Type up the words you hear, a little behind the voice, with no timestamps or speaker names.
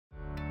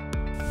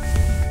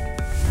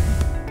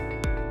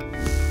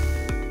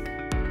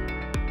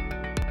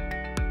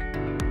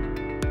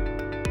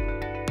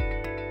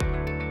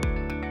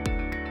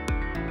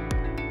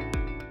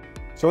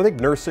So I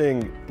think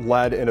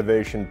nursing-led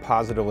innovation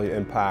positively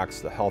impacts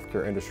the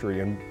healthcare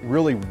industry in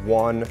really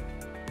one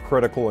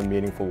critical and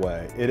meaningful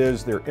way. It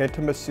is their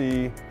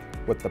intimacy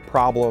with the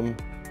problem,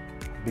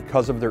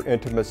 because of their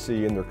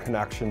intimacy and their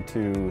connection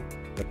to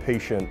the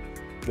patient,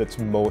 that's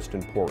most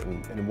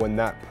important. And when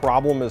that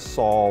problem is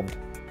solved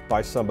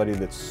by somebody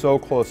that's so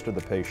close to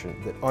the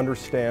patient, that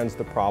understands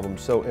the problem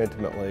so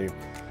intimately,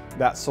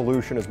 that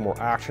solution is more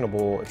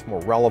actionable, it's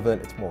more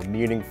relevant, it's more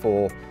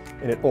meaningful,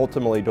 and it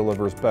ultimately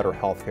delivers better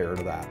health care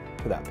to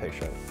that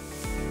patient.